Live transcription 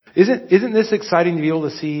Isn't this exciting to be able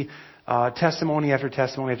to see testimony after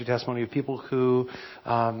testimony after testimony of people who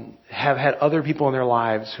have had other people in their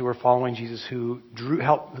lives who are following Jesus, who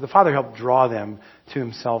the Father helped draw them to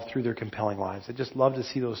Himself through their compelling lives. I just love to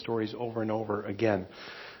see those stories over and over again.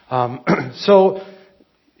 So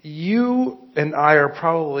you and I are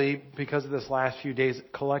probably, because of this last few days,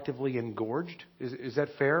 collectively engorged. Is that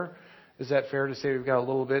fair? Is that fair to say we've got a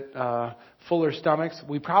little bit fuller stomachs?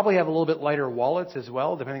 We probably have a little bit lighter wallets as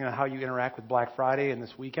well, depending on how you interact with Black Friday and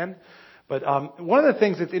this weekend. But one of the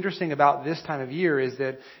things that's interesting about this time of year is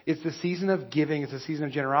that it's the season of giving, it's the season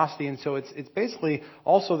of generosity, and so it's basically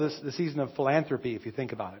also the season of philanthropy, if you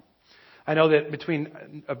think about it. I know that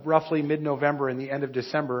between roughly mid-November and the end of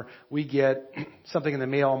December, we get something in the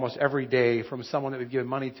mail almost every day from someone that we've given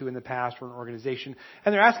money to in the past or an organization.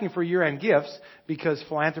 And they're asking for year-end gifts because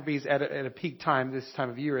philanthropy is at a peak time this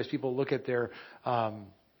time of year as people look at their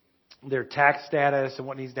tax status and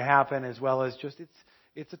what needs to happen, as well as just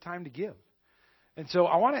it's a time to give. And so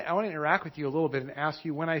I want to interact with you a little bit and ask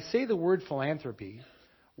you, when I say the word philanthropy,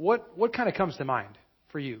 what kind of comes to mind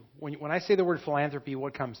for you? When I say the word philanthropy,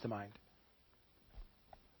 what comes to mind?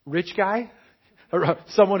 Rich guy? Or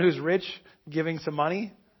someone who's rich giving some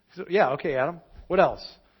money? So, yeah, okay, Adam. What else?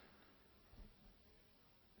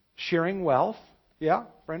 Sharing wealth? Yeah,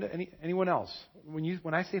 Brenda? Anyone else?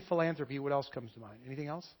 When I say philanthropy, what else comes to mind? Anything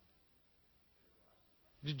else?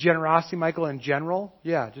 Generosity, Michael, in general?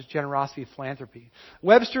 Yeah, just generosity, philanthropy.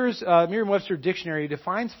 Merriam-Webster Dictionary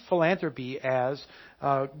defines philanthropy as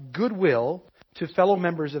goodwill to fellow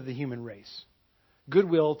members of the human race.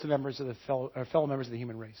 Goodwill to fellow members of the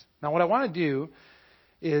human race. Now, what I want to do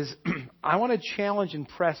is I want to challenge and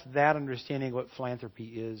press that understanding of what philanthropy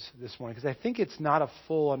is this morning, because I think it's not a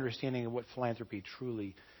full understanding of what philanthropy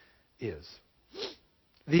truly is.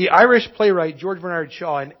 The Irish playwright George Bernard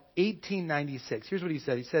Shaw in 1896, here's what he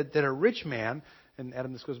said. He said that a rich man, and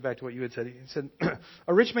Adam, this goes back to what you had said. He said,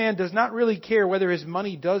 a rich man does not really care whether his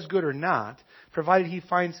money does good or not, provided he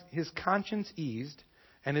finds his conscience eased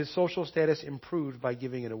and his social status improved by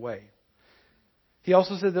giving it away. He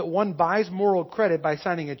also said that one buys moral credit by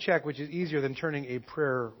signing a check, which is easier than turning a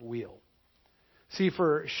prayer wheel. See,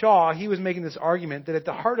 for Shaw, he was making this argument that at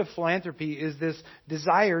the heart of philanthropy is this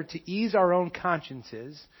desire to ease our own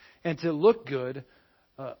consciences and to look good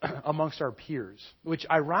amongst our peers, which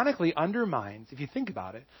ironically undermines, if you think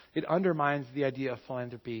about it, it undermines the idea of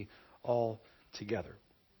philanthropy altogether.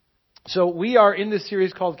 So we are in this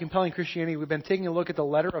series called Compelling Christianity. We've been taking a look at the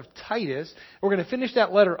letter of Titus. We're going to finish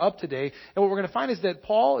that letter up today. And what we're going to find is that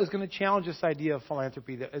Paul is going to challenge this idea of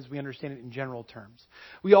philanthropy as we understand it in general terms.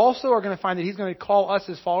 We also are going to find that he's going to call us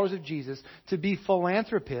as followers of Jesus to be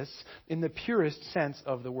philanthropists in the purest sense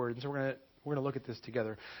of the word. And so we're going to look at this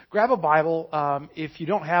together. Grab a Bible. If you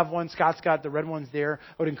don't have one, Scott's got the red ones there.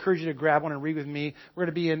 I would encourage you to grab one and read with me. We're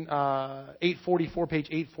going to be in 844, page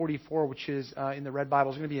 844, which is in the red Bible.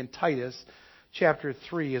 It's going to be in Titus chapter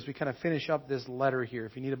 3 as we kind of finish up this letter here.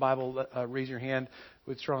 If you need a Bible, raise your hand. I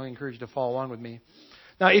would strongly encourage you to follow along with me.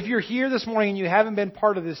 Now, if you're here this morning and you haven't been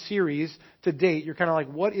part of this series to date, you're kind of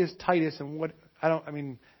like, what is Titus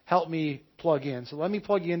and help me plug in. So let me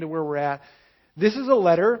plug you into where we're at. This is a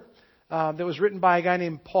letter that was written by a guy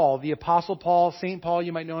named Paul, the Apostle Paul, St. Paul,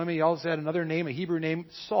 you might know him. He also had another name, a Hebrew name,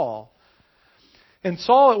 Saul. And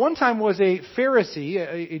Saul at one time was a Pharisee,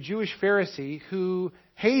 a Jewish Pharisee who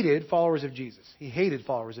hated followers of Jesus. He hated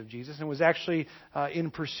followers of Jesus and was actually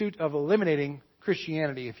in pursuit of eliminating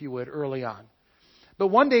Christianity, if you would, early on. But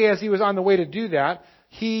one day as he was on the way to do that,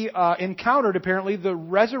 he encountered apparently the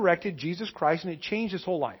resurrected Jesus Christ, and it changed his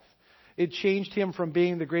whole life. It changed him from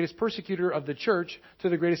being the greatest persecutor of the church to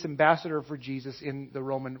the greatest ambassador for Jesus in the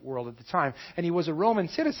Roman world at the time. And he was a Roman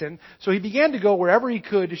citizen, so he began to go wherever he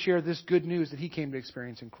could to share this good news that he came to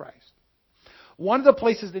experience in Christ. One of the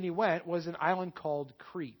places that he went was an island called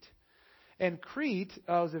Crete. And Crete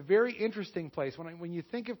was a very interesting place. When you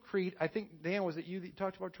think of Crete, I think, Dan, was it you that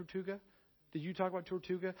talked about Tortuga? Did you talk about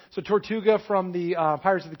Tortuga? So Tortuga from the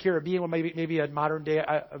Pirates of the Caribbean, maybe a modern day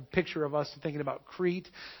a picture of us thinking about Crete.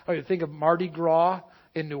 Or you think of Mardi Gras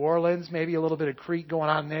in New Orleans, maybe a little bit of Crete going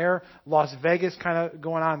on there. Las Vegas kind of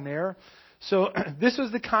going on there. So this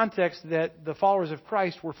was the context that the followers of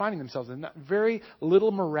Christ were finding themselves in. Very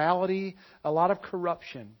little morality, a lot of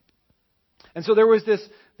corruption. And so there was this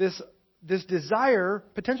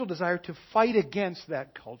potential desire to fight against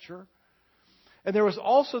that culture. And there was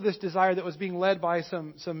also this desire that was being led by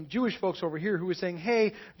some Jewish folks over here who were saying,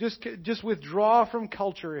 hey, just withdraw from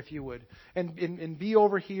culture, if you would, and be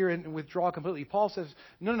over here and withdraw completely. Paul says,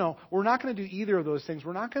 no, we're not going to do either of those things.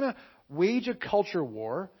 We're not going to wage a culture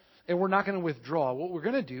war, And we're not going to withdraw. What we're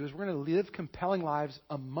going to do is we're going to live compelling lives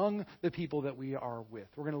among the people that we are with.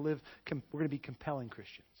 We're going to be compelling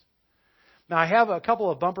Christians. Now, I have a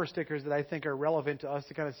couple of bumper stickers that I think are relevant to us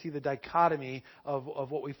to kind of see the dichotomy of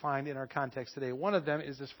what we find in our context today. One of them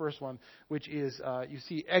is this first one, which is, you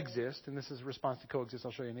see exist, and this is a response to coexist.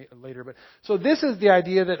 I'll show you later. But so this is the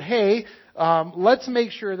idea that, hey, let's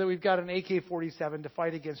make sure that we've got an AK-47 to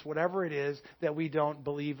fight against whatever it is that we don't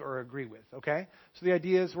believe or agree with, okay? So the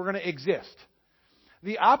idea is we're going to exist.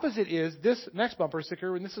 The opposite is this next bumper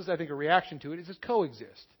sticker, and this is, I think, a reaction to it, is just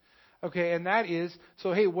coexist. Okay, and that is,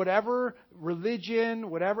 so hey, whatever religion,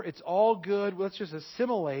 whatever, it's all good. Let's just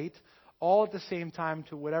assimilate all at the same time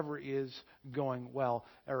to whatever is going well,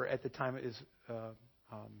 or at the time it is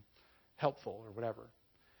helpful, or whatever.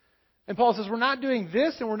 And Paul says, we're not doing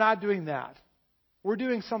this and we're not doing that. We're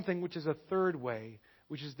doing something which is a third way,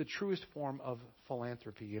 which is the truest form of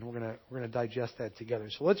philanthropy. And we're going to digest that together.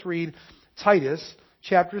 So let's read Titus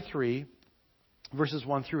chapter 3. Verses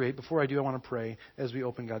 1 through 8. Before I do, I want to pray as we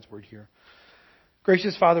open God's Word here.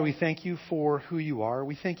 Gracious Father, we thank you for who you are.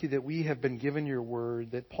 We thank you that we have been given your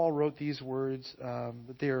Word, that Paul wrote these words,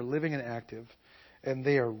 that they are living and active, and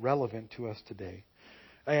they are relevant to us today.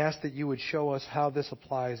 I ask that you would show us how this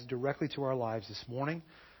applies directly to our lives this morning.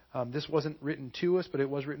 This wasn't written to us, but it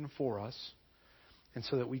was written for us, and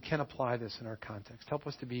so that we can apply this in our context. Help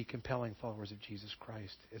us to be compelling followers of Jesus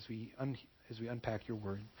Christ as we unpack your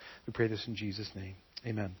word. We pray this in Jesus' name.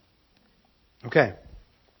 Amen. Okay.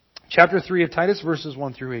 Chapter 3 of Titus, verses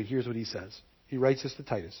 1 through 8. Here's what he says. He writes this to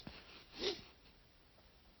Titus.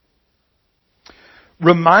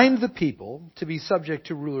 Remind the people to be subject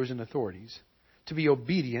to rulers and authorities, to be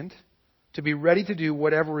obedient, to be ready to do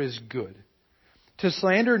whatever is good, to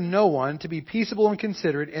slander no one, to be peaceable and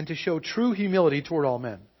considerate, and to show true humility toward all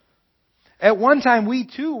men. At one time we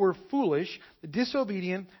too were foolish,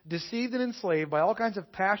 disobedient, deceived and enslaved by all kinds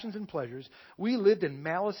of passions and pleasures. We lived in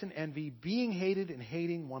malice and envy, being hated and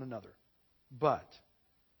hating one another. But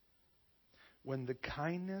when the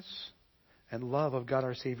kindness and love of God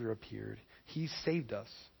our Savior appeared, He saved us.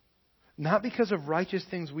 Not because of righteous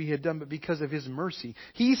things we had done, but because of His mercy.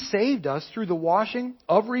 He saved us through the washing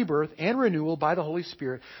of rebirth and renewal by the Holy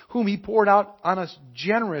Spirit, whom He poured out on us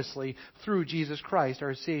generously through Jesus Christ,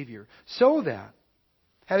 our Savior, so that,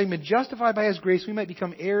 having been justified by His grace, we might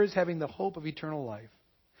become heirs, having the hope of eternal life.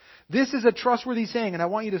 This is a trustworthy saying, and I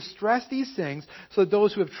want you to stress these things so that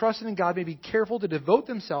those who have trusted in God may be careful to devote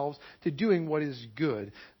themselves to doing what is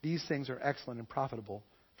good. These things are excellent and profitable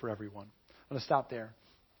for everyone. I'm going to stop there.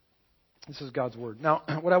 This is God's Word. Now,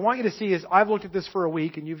 what I want you to see is I've looked at this for a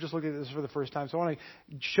week, and you've just looked at this for the first time. So I want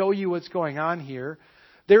to show you what's going on here.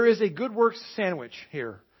 There is a good works sandwich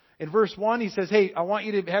here. In verse 1, he says, hey, I want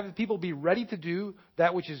you to have the people be ready to do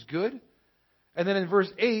that which is good. And then in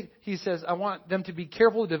verse 8, he says, I want them to be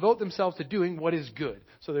careful to devote themselves to doing what is good.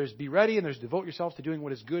 So there's be ready and there's devote yourselves to doing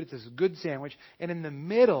what is good. It's this good sandwich. And in the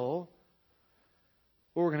middle,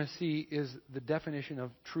 what we're going to see is the definition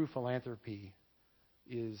of true philanthropy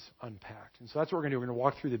is unpacked. And so that's what we're going to do. We're going to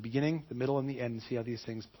walk through the beginning, the middle, and the end and see how these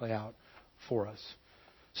things play out for us.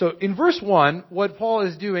 So in verse 1, what Paul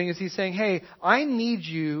is doing is he's saying, hey, I need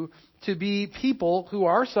you to be people who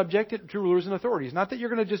are subject to rulers and authorities. Not that you're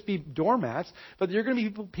going to just be doormats, but you're going to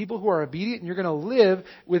be people who are obedient, and you're going to live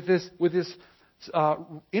with this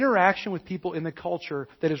interaction with people in the culture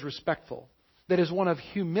that is respectful, that is one of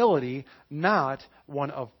humility, not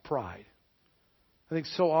one of pride. I think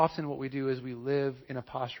so often what we do is we live in a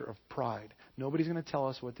posture of pride. Nobody's going to tell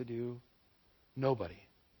us what to do. Nobody.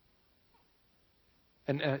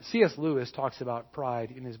 And C.S. Lewis talks about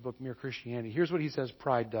pride in his book, Mere Christianity. Here's what he says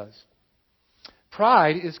pride does.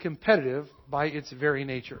 Pride is competitive by its very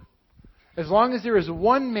nature. As long as there is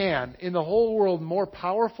one man in the whole world more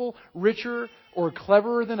powerful, richer, or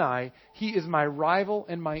cleverer than I, he is my rival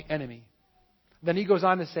and my enemy. Then he goes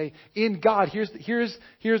on to say, in God, here's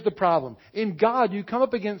the problem. In God, you come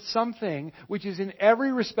up against something which is in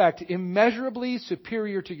every respect immeasurably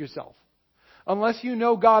superior to yourself. Unless you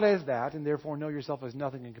know God as that, and therefore know yourself as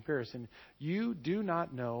nothing in comparison, you do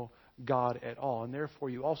not know God at all, and therefore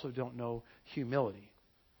you also don't know humility.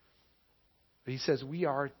 But he says we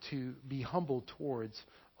are to be humble towards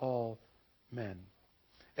all men.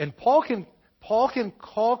 And Paul can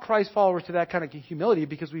call Christ followers to that kind of humility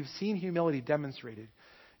because we've seen humility demonstrated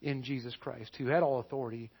in Jesus Christ, who had all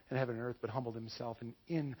authority in heaven and earth, but humbled himself in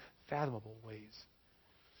infathomable ways.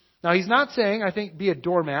 Now, he's not saying, I think, be a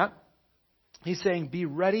doormat. He's saying be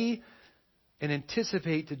ready and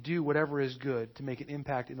anticipate to do whatever is good to make an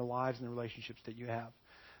impact in the lives and the relationships that you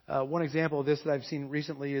have. One example of this that I've seen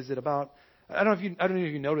recently is that about I don't know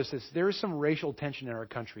if you noticed this. There is some racial tension in our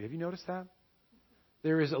country. Have you noticed that?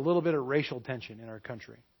 There is a little bit of racial tension in our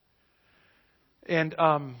country. And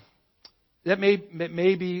that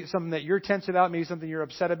may be something that you're tense about, maybe something you're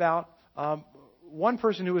upset about. One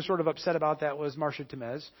person who was sort of upset about that was Marcia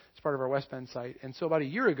Temez. It's part of our West Bend site. And so about a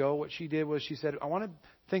year ago, what she did was she said, I want to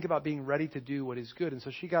think about being ready to do what is good. And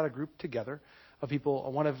so she got a group together of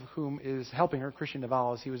people, one of whom is helping her, Christian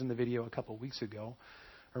Navales. He was in the video a couple of weeks ago,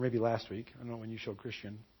 or maybe last week. I don't know when you showed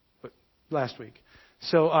Christian, but last week.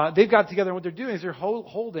 So they've got together, and what they're doing is they're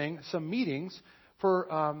holding some meetings for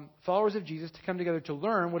followers of Jesus to come together to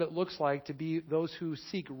learn what it looks like to be those who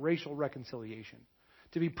seek racial reconciliation,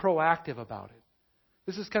 to be proactive about it.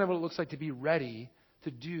 This is kind of what it looks like to be ready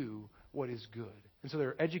to do what is good. And so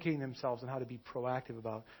they're educating themselves on how to be proactive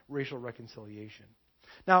about racial reconciliation.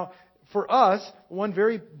 Now, for us, one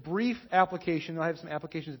very brief application, I have some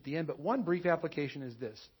applications at the end, but one brief application is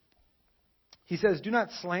this. He says, do not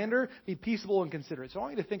slander, be peaceable and considerate. So I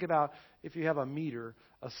want you to think about, if you have a meter,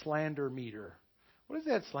 a slander meter. What does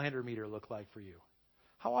that slander meter look like for you?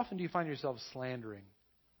 How often do you find yourself slandering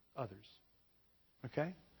others?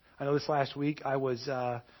 Okay? I know this last week I was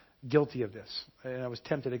guilty of this. And I was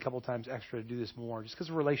tempted a couple times extra to do this more just because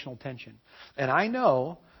of relational tension. And I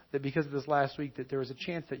know that because of this last week that there was a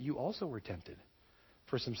chance that you also were tempted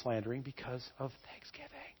for some slandering because of Thanksgiving.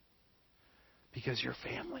 Because you're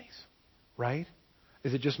families. Right?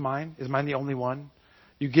 Is it just mine? Is mine the only one?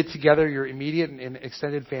 You get together, your immediate and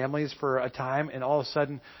extended families for a time, and all of a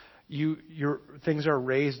sudden, your things are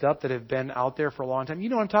raised up that have been out there for a long time. You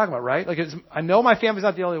know what I'm talking about, right? Like, I know my family's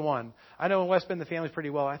not the only one. I know in West Bend the family's pretty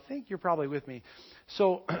well. I think you're probably with me.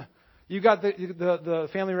 So, you got the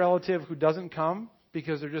family relative who doesn't come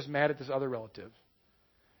because they're just mad at this other relative.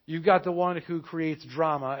 You've got the one who creates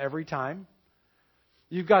drama every time.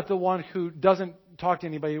 You've got the one who doesn't talk to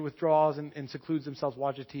anybody, withdraws and secludes themselves,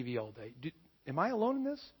 watches TV all day. Am I alone in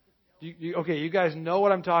this? Okay, you guys know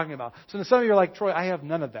what I'm talking about. So some of you are like, Troy, I have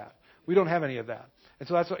none of that. We don't have any of that. And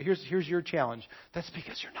so here's your challenge. That's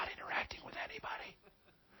because you're not interacting with anybody.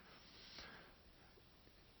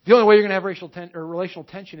 The only way you're going to have relational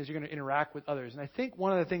tension is you're going to interact with others. And I think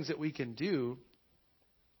one of the things that we can do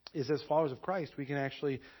is, as followers of Christ, we can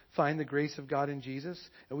actually find the grace of God in Jesus,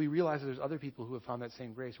 and we realize that there's other people who have found that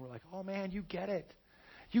same grace. And we're like, oh man, you get it.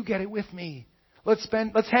 You get it with me. Let's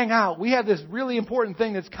hang out. We have this really important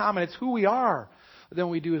thing that's common. It's who we are. But then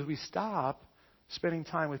what we do is we stop spending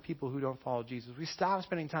time with people who don't follow Jesus. We stop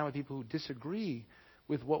spending time with people who disagree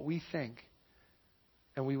with what we think.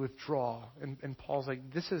 And we withdraw. And Paul's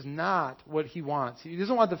like, this is not what he wants. He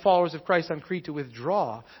doesn't want the followers of Christ on Crete to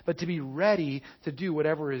withdraw, but to be ready to do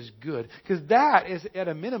whatever is good. Because that is, at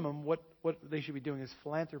a minimum, what they should be doing is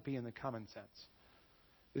philanthropy in the common sense,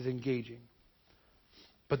 is engaging.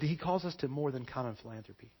 But he calls us to more than common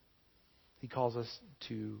philanthropy. He calls us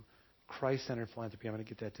to Christ-centered philanthropy. I'm going to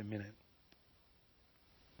get that in a minute.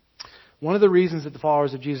 One of the reasons that the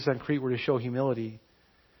followers of Jesus on Crete were to show humility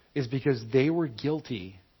is because they were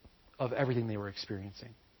guilty of everything they were experiencing.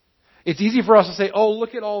 It's easy for us to say, oh,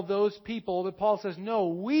 look at all those people. But Paul says,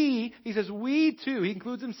 no, he says, we too, he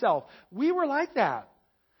includes himself. We were like that.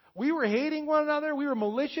 We were hating one another. We were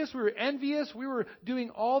malicious. We were envious. We were doing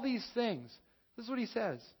all these things. This is what he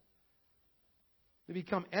says. They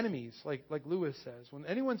become enemies, like Lewis says. When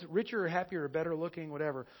anyone's richer or happier or better looking,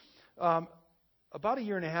 whatever. About a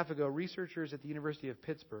year and a half ago, researchers at the University of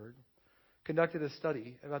Pittsburgh conducted a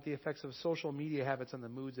study about the effects of social media habits on the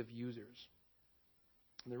moods of users.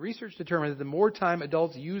 And the research determined that the more time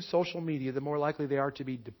adults use social media, the more likely they are to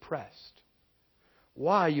be depressed.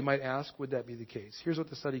 Why, you might ask, would that be the case? Here's what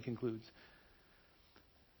the study concludes.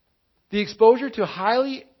 The exposure to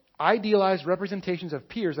highly idealized representations of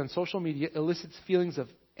peers on social media elicits feelings of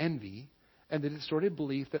envy and the distorted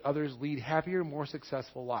belief that others lead happier, more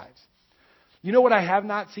successful lives. You know what I have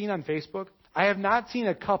not seen on Facebook? I have not seen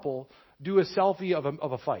a couple do a selfie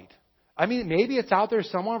of a fight. I mean, maybe it's out there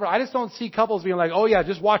somewhere, but I just don't see couples being like, oh yeah,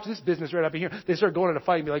 just watch this business right up in here. They start going in a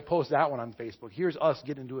fight and be like, post that one on Facebook. Here's us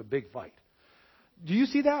getting into a big fight. Do you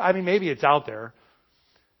see that? I mean, maybe it's out there.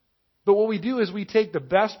 But what we do is we take the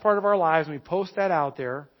best part of our lives and we post that out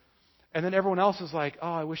there, and then everyone else is like,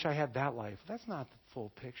 oh, I wish I had that life. That's not the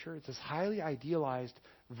full picture. It's this highly idealized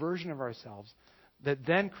version of ourselves that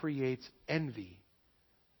then creates envy.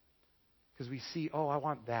 Because we see, oh, I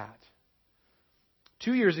want that.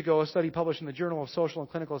 2 years ago, a study published in the Journal of Social and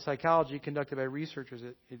Clinical Psychology conducted by researchers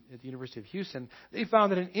at the University of Houston, they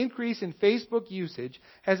found that an increase in Facebook usage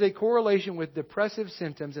has a correlation with depressive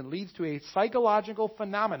symptoms and leads to a psychological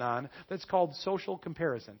phenomenon that's called social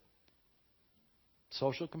comparison.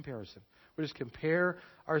 Social comparison, We just compare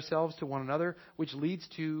ourselves to one another, which leads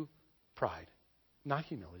to pride, not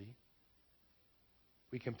humility.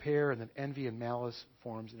 We compare, and then envy and malice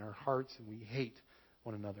forms in our hearts, and we hate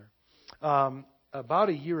one another. About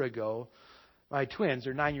a year ago, my twins,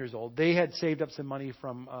 they're 9 years old, they had saved up some money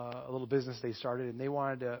from a little business they started, and they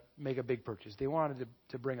wanted to make a big purchase. They wanted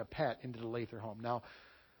to bring a pet into the Lather home. Now,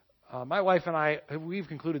 my wife and I, we've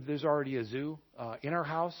concluded there's already a zoo in our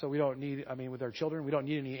house, so we don't need, with our children, we don't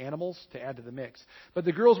need any animals to add to the mix. But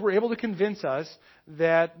the girls were able to convince us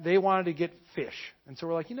that they wanted to get fish. And so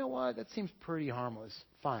we're like, you know what, that seems pretty harmless.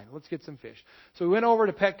 Fine, let's get some fish. So we went over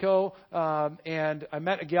to Petco, and I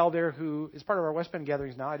met a gal there who is part of our West Bend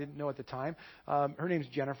gatherings now. I didn't know at the time. Her name's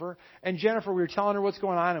Jennifer. And Jennifer, we were telling her what's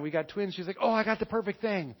going on, and we got twins. She's like, oh, I got the perfect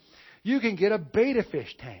thing. You can get a beta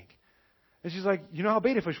fish tank. And she's like, you know how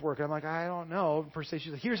beta fish work? I'm like, I don't know per se.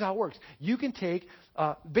 She's like, here's how it works. You can take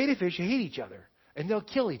beta fish, you hate each other, and they'll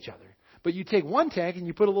kill each other. But you take one tank and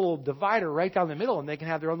you put a little divider right down the middle, and they can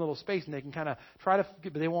have their own little space, and they can kind of try to,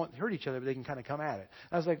 but they won't hurt each other, but they can kind of come at it.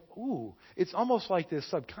 And I was like, ooh, it's almost like this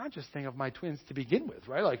subconscious thing of my twins to begin with,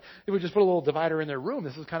 right? Like, they would just put a little divider in their room.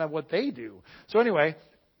 This is kind of what they do. So anyway,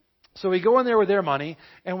 so we go in there with their money,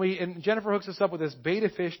 and Jennifer hooks us up with this beta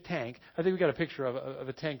fish tank. I think we got a picture of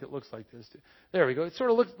a tank that looks like this. There we go. It sort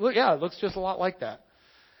of it looks just a lot like that.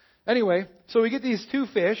 Anyway, so we get these two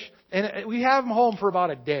fish, and we have them home for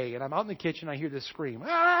about a day. And I'm out in the kitchen, I hear this scream,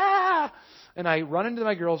 ah! And I run into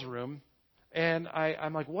my girls' room, and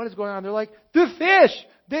I'm like, what is going on? They're like, the fish!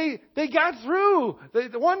 They got through!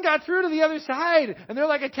 The one got through to the other side, and they're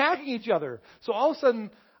like attacking each other. So all of a sudden,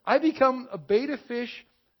 I become a beta fish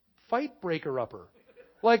fight breaker-upper.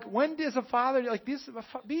 Like, when does a father, like this,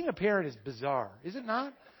 being a parent is bizarre, is it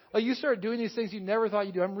not? Like, you start doing these things you never thought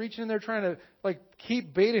you'd do. I'm reaching in there trying to, like,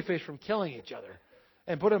 keep beta fish from killing each other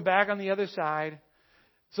and put them back on the other side.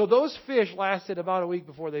 So those fish lasted about a week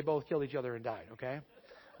before they both killed each other and died, okay?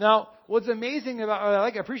 Now, what's amazing about,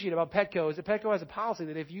 I appreciate about Petco is that Petco has a policy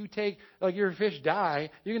that if you take, like, your fish die,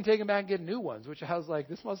 you can take them back and get new ones, which I was like,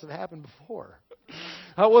 this must have happened before.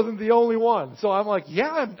 I wasn't the only one. So I'm like,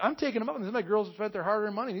 yeah, I'm taking them up. And my girls spent their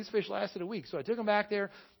hard-earned money. These fish lasted a week. So I took them back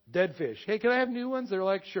there, dead fish. Hey, can I have new ones? They're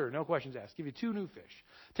like, sure, no questions asked. Give you 2 new fish.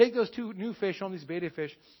 Take those 2 new fish home, these beta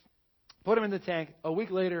fish, put them in the tank. A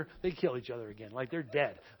week later, they kill each other again, like they're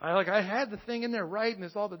dead. I had the thing in there right, and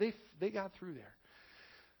it's all, but they got through there.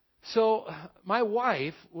 So my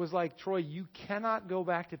wife was like, Troy, you cannot go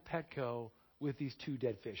back to Petco with these 2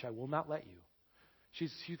 dead fish. I will not let you.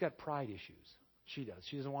 She's got pride issues. She does.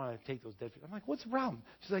 She doesn't want to take those dead fish. I'm like, what's the problem?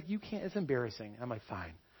 She's like, you can't. It's embarrassing. I'm like,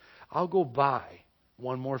 fine. I'll go buy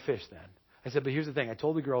 1 more fish then. I said, but here's the thing. I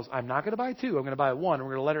told the girls, I'm not going to buy 2. I'm going to buy 1, and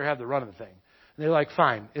we're going to let her have the run of the thing. And they're like,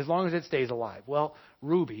 fine, as long as it stays alive. Well,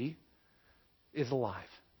 Ruby is alive.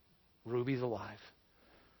 Ruby's alive.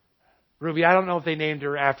 Ruby, I don't know if they named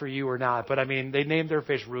her after you or not, but they named their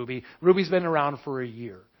fish Ruby. Ruby's been around for a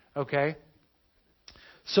year. Okay?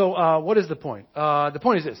 So what is the point? The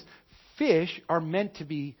point is this. Fish are meant to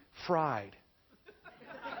be fried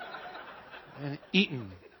and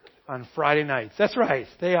eaten on Friday nights. That's right,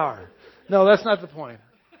 they are. No, that's not the point.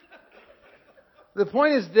 The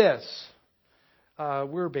point is this.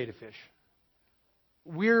 We're beta fish.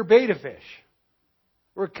 We're beta fish.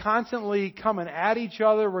 We're constantly coming at each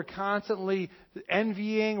other. We're constantly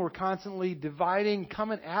envying. We're constantly dividing,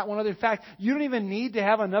 coming at one another. In fact, you don't even need to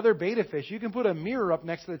have another beta fish. You can put a mirror up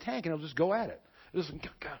next to the tank and it'll just go at it. It'll just,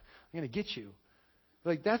 I'm going to get you.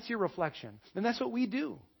 Like, that's your reflection. And that's what we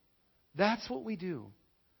do. That's what we do.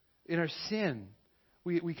 In our sin,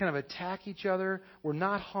 we kind of attack each other. We're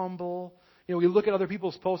not humble. We look at other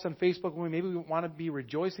people's posts on Facebook when maybe we want to be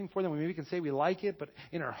rejoicing for them. We maybe can say we like it, but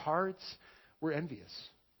in our hearts, we're envious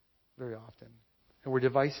very often. And we're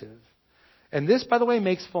divisive. And this, by the way,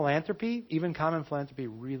 makes philanthropy, even common philanthropy,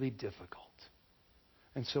 really difficult.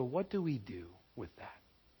 And so what do we do with that?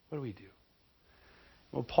 What do we do?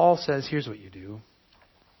 Well, Paul says, here's what you do.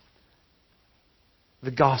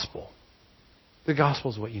 The gospel. The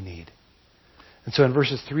gospel is what you need. And so in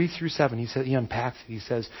verses 3 through 7, he unpacks it. He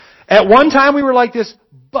says, at one time we were like this,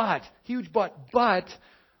 but, huge but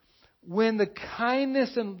when the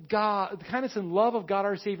kindness and love of God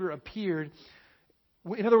our Savior appeared,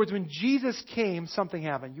 in other words, when Jesus came, something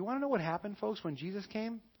happened. You want to know what happened, folks, when Jesus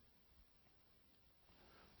came?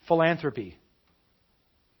 Philanthropy.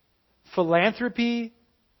 Philanthropy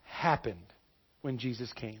happened when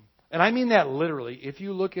Jesus came. And I mean that literally. If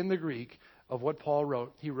you look in the Greek of what Paul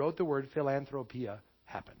wrote, he wrote the word philanthropia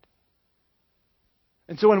happened.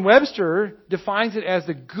 And so when Webster defines it as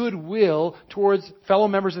the goodwill towards fellow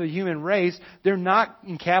members of the human race, they're not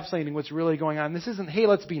encapsulating what's really going on. This isn't, hey,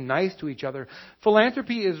 let's be nice to each other.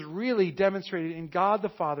 Philanthropy is really demonstrated in God the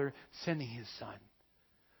Father sending His Son.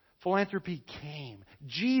 Philanthropy came.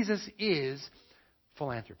 Jesus is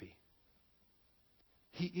philanthropy.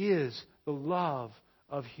 He is the love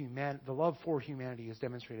of humanity. The love for humanity is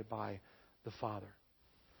demonstrated by the Father.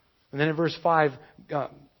 And then in verse 5,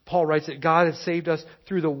 Paul writes that God has saved us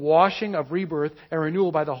through the washing of rebirth and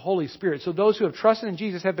renewal by the Holy Spirit. So those who have trusted in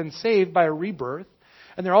Jesus have been saved by a rebirth,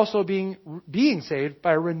 and they're also being saved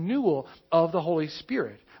by a renewal of the Holy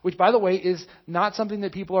Spirit, which, by the way, is not something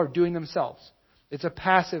that people are doing themselves. It's a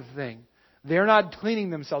passive thing. They're not cleaning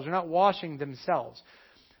themselves. They're not washing themselves.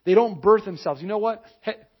 They don't birth themselves. You know what?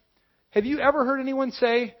 Have you ever heard anyone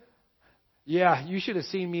say, yeah, you should have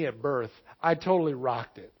seen me at birth. I totally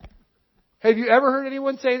rocked it. Have you ever heard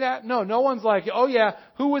anyone say that? No, no one's like, oh yeah,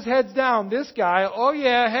 who was heads down? This guy. Oh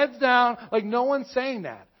yeah, heads down. Like no one's saying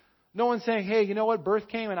that. No one's saying, hey, you know what? Birth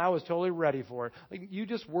came and I was totally ready for it. Like you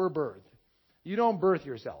just were birthed. You don't birth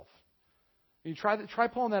yourself. You try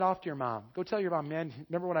pulling that off to your mom. Go tell your mom, man,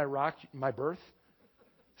 remember when I rocked my birth?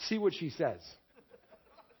 See what she says.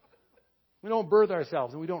 We don't birth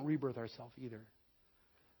ourselves and we don't rebirth ourselves either.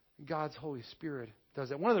 God's Holy Spirit does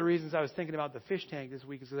that. One of the reasons I was thinking about the fish tank this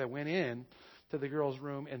week is because I went in to the girls'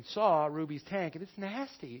 room and saw Ruby's tank, and it's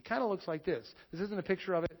nasty. It kind of looks like this. This isn't a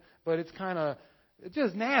picture of it, but it's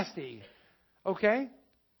just nasty. Okay?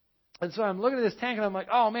 And so I'm looking at this tank, and I'm like,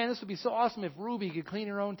 oh, man, this would be so awesome if Ruby could clean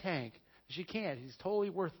her own tank. She can't. She's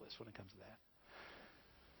totally worthless when it comes to that.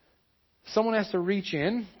 Someone has to reach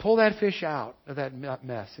in, pull that fish out of that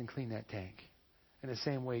mess, and clean that tank. In the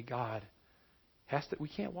same way, God we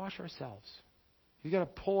can't wash ourselves. He's got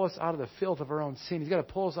to pull us out of the filth of our own sin. He's got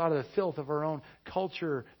to pull us out of the filth of our own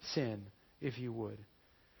culture sin, if you would.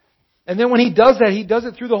 And then when He does that, He does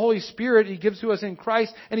it through the Holy Spirit He gives to us in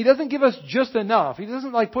Christ. And He doesn't give us just enough. He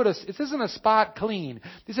doesn't it isn't a spot clean.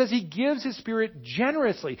 He says He gives His Spirit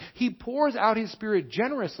generously. He pours out His Spirit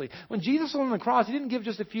generously. When Jesus was on the cross, He didn't give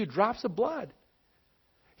just a few drops of blood.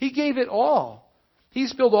 He gave it all. He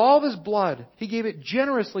spilled all of His blood. He gave it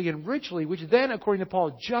generously and richly, which then, according to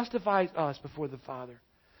Paul, justifies us before the Father,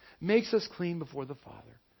 makes us clean before the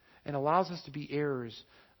Father, and allows us to be heirs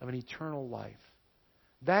of an eternal life.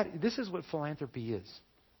 This is what philanthropy is,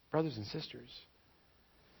 brothers and sisters.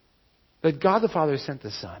 That God the Father sent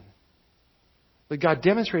the Son. That God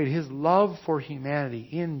demonstrated His love for humanity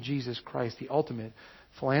in Jesus Christ, the ultimate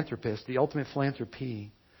philanthropist, the ultimate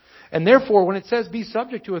philanthropy. And therefore, when it says be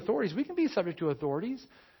subject to authorities, we can be subject to authorities.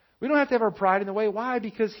 We don't have to have our pride in the way. Why?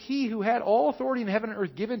 Because He who had all authority in heaven and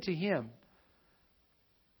earth given to Him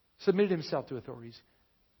submitted Himself to authorities.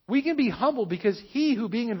 We can be humble because He who,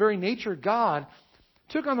 being in very nature God,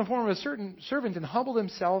 took on the form of a certain servant and humbled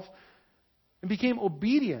Himself and became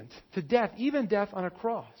obedient to death, even death on a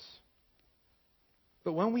cross.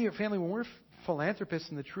 But when we're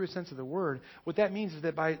philanthropists in the truest sense of the word, what that means is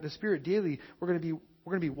that by the Spirit daily, we're going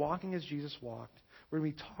to be walking as Jesus walked. We're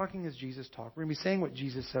going to be talking as Jesus talked. We're going to be saying what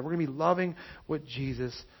Jesus said. We're going to be loving what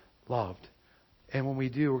Jesus loved. And when we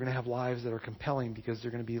do, we're going to have lives that are compelling because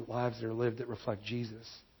they're going to be lives that are lived that reflect Jesus.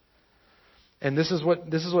 And this is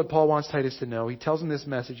what Paul wants Titus to know. He tells him this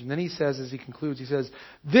message, and then he says, as he concludes, he says,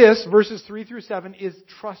 this, verses 3 through 7, is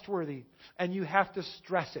trustworthy, and you have to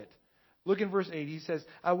stress it. Look in verse 8. He says,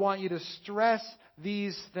 I want you to stress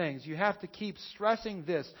these things. You have to keep stressing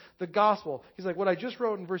this. The gospel. He's like, what I just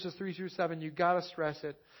wrote in verses 3 through 7, you've got to stress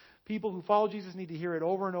it. People who follow Jesus need to hear it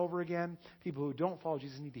over and over again. People who don't follow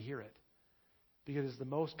Jesus need to hear it. Because it's the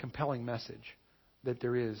most compelling message that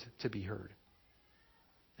there is to be heard.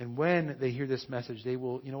 And when they hear this message, they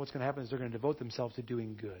will, you know what's going to happen is they're going to devote themselves to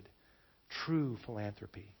doing good. True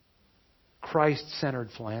philanthropy. Christ-centered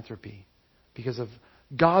philanthropy. Because of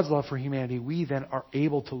God's love for humanity, we then are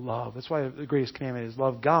able to love. That's why the greatest commandment is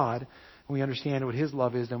love God. When we understand what His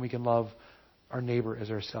love is, then we can love our neighbor as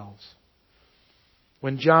ourselves.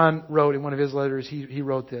 When John wrote in one of his letters, he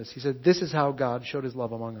wrote this. He said, this is how God showed His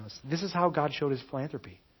love among us. This is how God showed His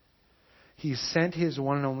philanthropy. He sent His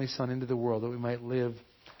one and only Son into the world that we might live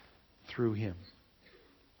through Him.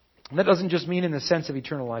 And that doesn't just mean in the sense of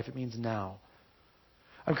eternal life. It means now.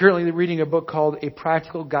 I'm currently reading a book called A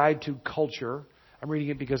Practical Guide to Culture. I'm reading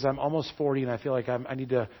it because I'm almost 40 and I feel like I need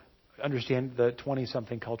to understand the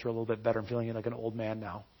 20-something culture a little bit better. I'm feeling like an old man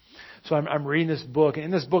now. So I'm reading this book. And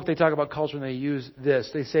in this book, they talk about culture and they use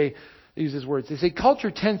this. They use these words. They say,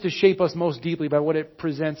 culture tends to shape us most deeply by what it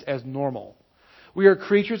presents as normal. We are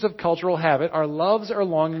creatures of cultural habit. Our loves, our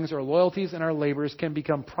longings, our loyalties, and our labors can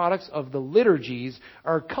become products of the liturgies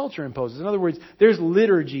our culture imposes. In other words, there's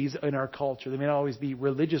liturgies in our culture. They may not always be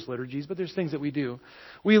religious liturgies, but there's things that we do.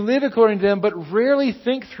 We live according to them, but rarely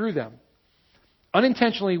think through them.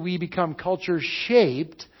 Unintentionally, we become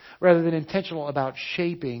culture-shaped rather than intentional about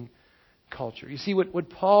shaping culture. You see, what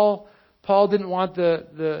Paul didn't want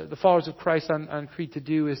the followers of Christ on Crete to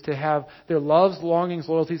do is to have their loves, longings,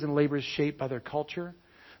 loyalties, and labors shaped by their culture.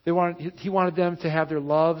 He wanted them to have their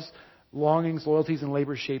loves, longings, loyalties, and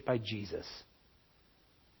labors shaped by Jesus.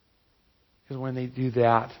 Because when they do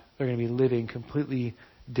that, they're going to be living completely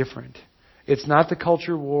different. It's not the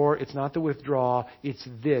culture war. It's not the withdrawal. It's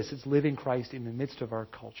this. It's living Christ in the midst of our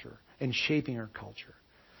culture and shaping our culture.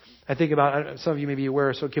 I think about, some of you may be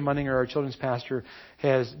aware, so Kim Munninger, our children's pastor,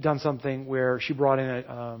 has done something where she brought in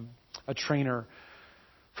a trainer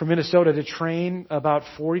from Minnesota to train about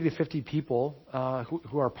 40 to 50 people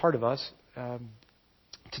who are part of us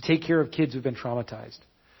to take care of kids who've been traumatized.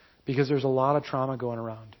 Because there's a lot of trauma going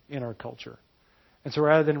around in our culture. And so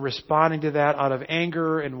rather than responding to that out of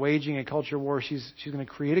anger and waging a culture war, she's going to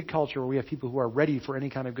create a culture where we have people who are ready for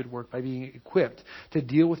any kind of good work by being equipped to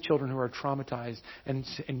deal with children who are traumatized and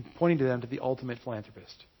pointing to them to the ultimate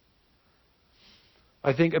philanthropist.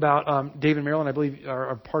 I think about Dave and Marilyn, I believe,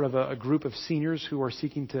 are part of a group of seniors who are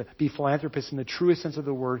seeking to be philanthropists in the truest sense of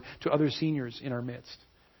the word to other seniors in our midst.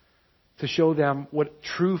 To show them what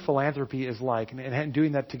true philanthropy is like, and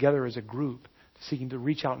doing that together as a group, seeking to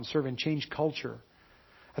reach out and serve and change culture.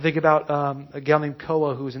 I think about a gal named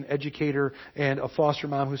Koa, who is an educator and a foster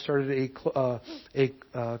mom who started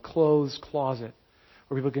a clothes closet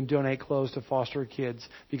where people can donate clothes to foster kids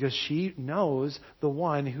because she knows the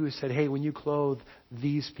one who said, hey, when you clothe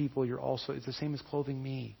these people, it's the same as clothing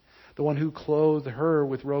me. The one who clothed her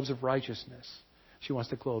with robes of righteousness. She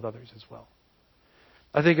wants to clothe others as well.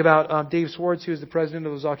 I think about Dave Swartz, who is the president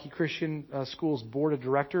of the Ozaki Christian School's board of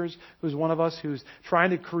directors, who's one of us who's trying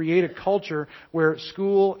to create a culture where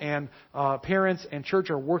school and parents and church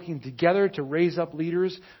are working together to raise up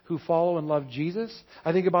leaders who follow and love Jesus.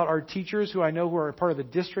 I think about our teachers who I know who are part of the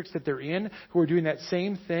districts that they're in, who are doing that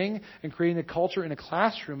same thing and creating a culture in a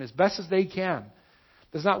classroom as best as they can.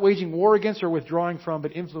 That's not waging war against or withdrawing from,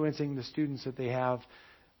 but influencing the students that they have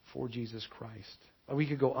for Jesus Christ. We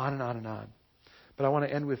could go on and on and on. But I want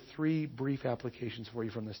to end with 3 brief applications for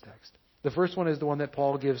you from this text. The first one is the one that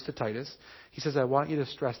Paul gives to Titus. He says, I want you to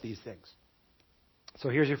stress these things. So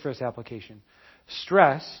here's your first application.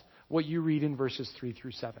 Stress what you read in verses 3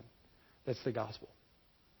 through 7. That's the gospel.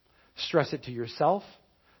 Stress it to yourself,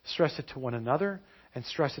 stress it to one another, and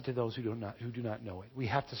stress it to those who do not know it. We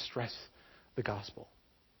have to stress the gospel.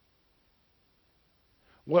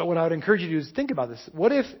 What I would encourage you to do is think about this.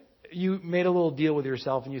 What if you made a little deal with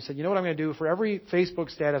yourself and you said, you know what I'm going to do? For every Facebook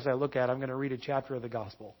status I look at, I'm going to read a chapter of the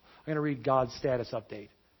gospel. I'm going to read God's status update.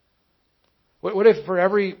 What if for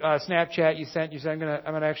every Snapchat you sent, you said, I'm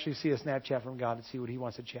going to actually see a Snapchat from God and see what He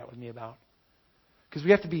wants to chat with me about? Because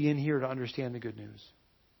we have to be in here to understand the good news.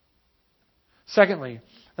 Secondly,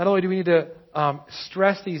 not only do we need to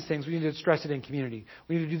stress these things, we need to stress it in community.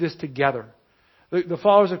 We need to do this together. The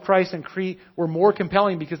followers of Christ in Crete were more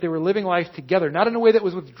compelling because they were living life together. Not in a way that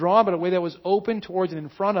was withdrawn, but a way that was open towards and in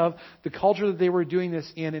front of the culture that they were doing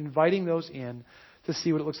this in, inviting those in to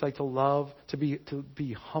see what it looks like to love, to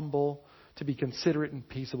be humble, to be considerate and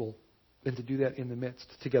peaceable, and to do that in the midst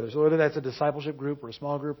together. So whether that's a discipleship group or a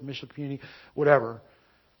small group, a mission community, whatever,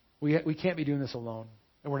 we can't be doing this alone,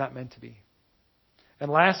 and we're not meant to be.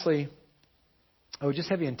 And lastly, I would just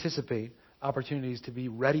have you anticipate opportunities to be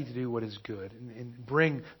ready to do what is good and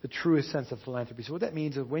bring the truest sense of philanthropy. So what that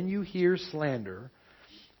means is when you hear slander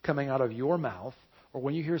coming out of your mouth, or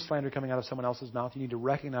when you hear slander coming out of someone else's mouth, you need to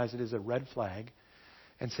recognize it as a red flag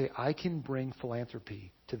and say, I can bring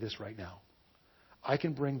philanthropy to this right now. I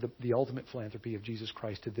can bring the ultimate philanthropy of Jesus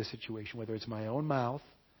Christ to this situation, whether it's my own mouth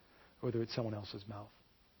or whether it's someone else's mouth.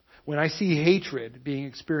 When I see hatred being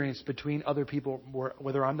experienced between other people,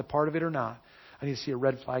 whether I'm the part of it or not, I need to see a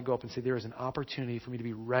red flag go up and say there is an opportunity for me to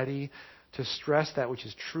be ready to stress that which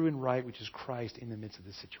is true and right, which is Christ in the midst of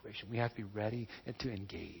this situation. We have to be ready and to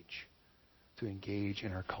engage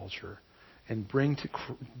in our culture and bring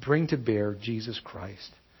to bear Jesus Christ,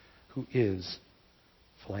 who is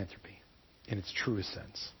philanthropy in its truest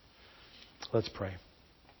sense. Let's pray.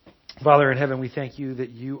 Father in heaven, we thank you that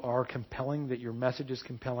you are compelling, that your message is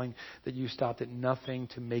compelling, that you stopped at nothing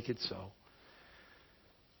to make it so.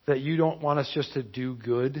 That you don't want us just to do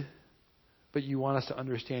good, but you want us to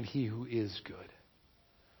understand He who is good.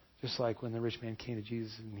 Just like when the rich man came to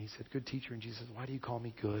Jesus and he said, good teacher, and Jesus said, why do you call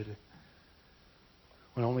me good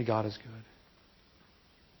when only God is good?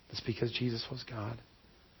 It's because Jesus was God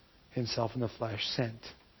himself in the flesh, sent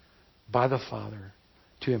by the Father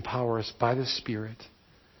to empower us by the Spirit.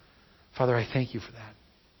 Father, I thank you for that.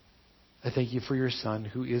 I thank you for your Son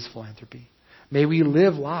who is philanthropy. May we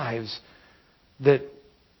live lives that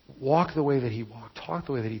walk the way that he walked, talk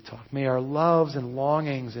the way that he talked. May our loves and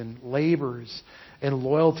longings and labors and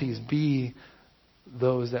loyalties be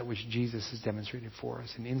those that which Jesus has demonstrated for us.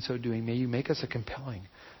 And in so doing, may you make us a compelling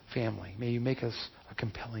family. May you make us a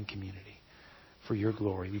compelling community for your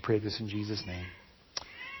glory. We pray this in Jesus' name.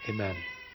 Amen.